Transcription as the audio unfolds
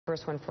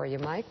First one for you,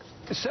 Mike.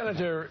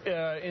 Senator,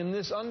 in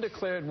this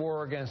undeclared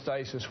war against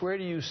ISIS, where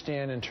do you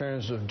stand in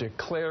terms of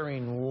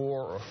declaring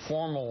war or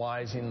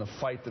formalizing the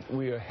fight that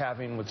we are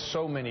having with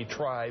so many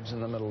tribes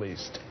in the Middle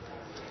East?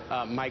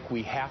 Mike,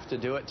 we have to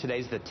do it.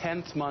 Today's the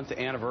 10th month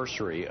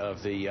anniversary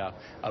of the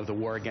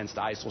war against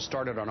ISIL.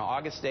 Started on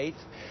August 8th,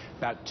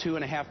 about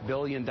 $2.5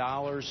 billion,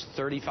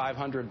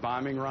 3,500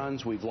 bombing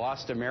runs. We've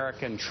lost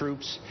American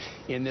troops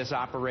in this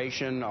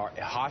operation. Our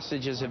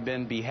hostages have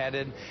been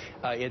beheaded.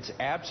 It's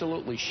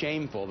absolutely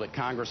shameful that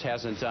Congress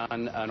hasn't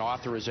done an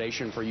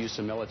authorization for use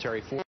of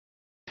military force.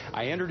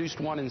 I introduced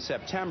one in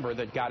September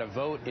that got a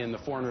vote in the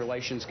Foreign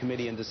Relations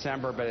Committee in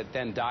December, but it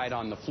then died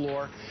on the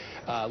floor.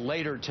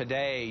 Later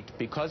today,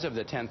 because of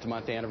the 10th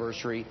month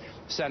anniversary,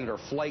 Senator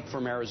Flake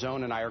from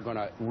Arizona and I are going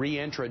to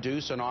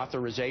reintroduce an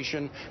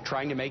authorization,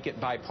 trying to make it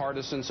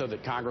bipartisan so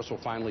that Congress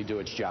will finally do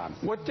its job.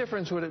 What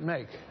difference would it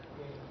make?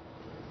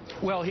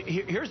 Well,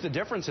 here's the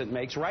difference it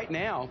makes. Right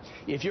now,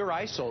 if you're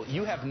ISIL,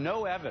 you have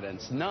no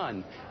evidence,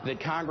 none,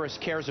 that Congress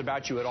cares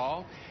about you at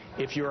all.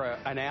 If you're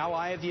an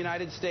ally of the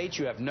United States,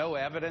 you have no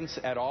evidence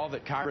at all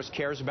that Congress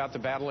cares about the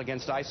battle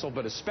against ISIL,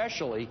 but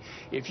especially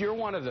if you're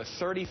one of the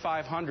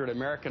 3,500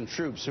 American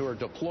troops who are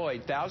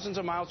deployed thousands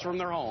of miles from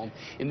their home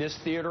in this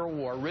theater of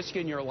war,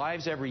 risking your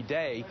lives every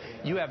day,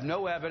 you have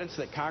no evidence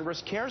that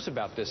Congress cares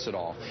about this at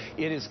all.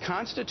 It is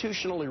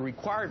constitutionally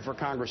required for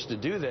Congress to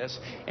do this,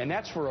 and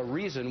that's for a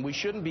reason. We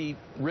shouldn't be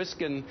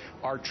risking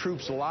our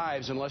troops'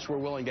 lives unless we're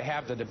willing to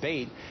have the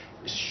debate,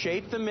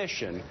 shape the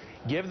mission,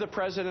 give the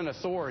president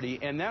authority,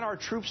 and then our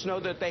troops know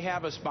that they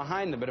have us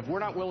behind them. But if we're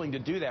not willing to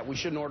do that, we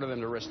shouldn't order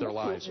them to risk their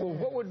lives. Well,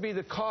 what would be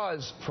the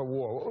cause for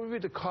war? What would be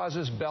the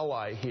casus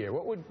belli here?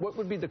 What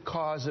would be the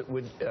cause that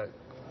would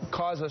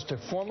cause us to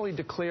formally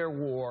declare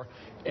war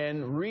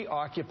and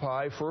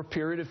reoccupy for a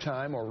period of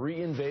time, or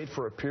reinvade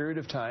for a period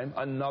of time,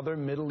 another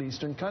Middle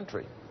Eastern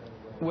country?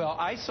 Well,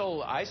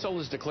 ISIL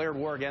has declared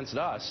war against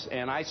us,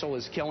 and ISIL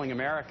is killing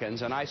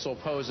Americans, and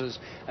ISIL poses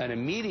an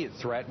immediate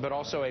threat, but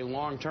also a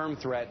long-term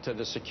threat to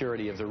the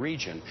security of the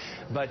region.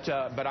 But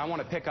I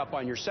want to pick up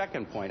on your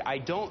second point. I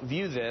don't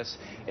view this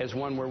as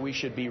one where we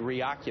should be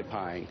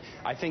reoccupying.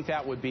 I think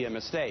that would be a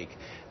mistake.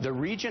 The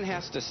region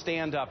has to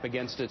stand up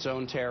against its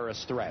own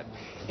terrorist threat,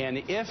 and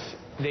if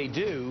they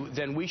do,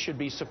 then we should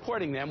be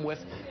supporting them with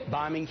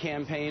bombing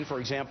campaign, for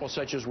example,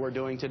 such as we're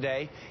doing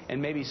today, and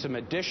maybe some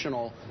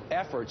additional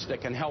efforts that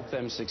can help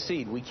them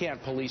succeed. We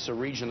can't police a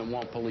region that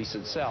won't police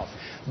itself.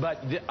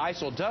 But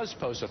ISIL does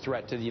pose a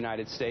threat to the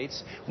United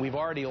States. We've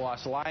already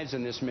lost lives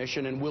in this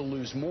mission, and we'll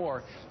lose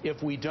more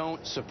if we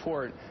don't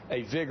support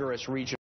a vigorous region.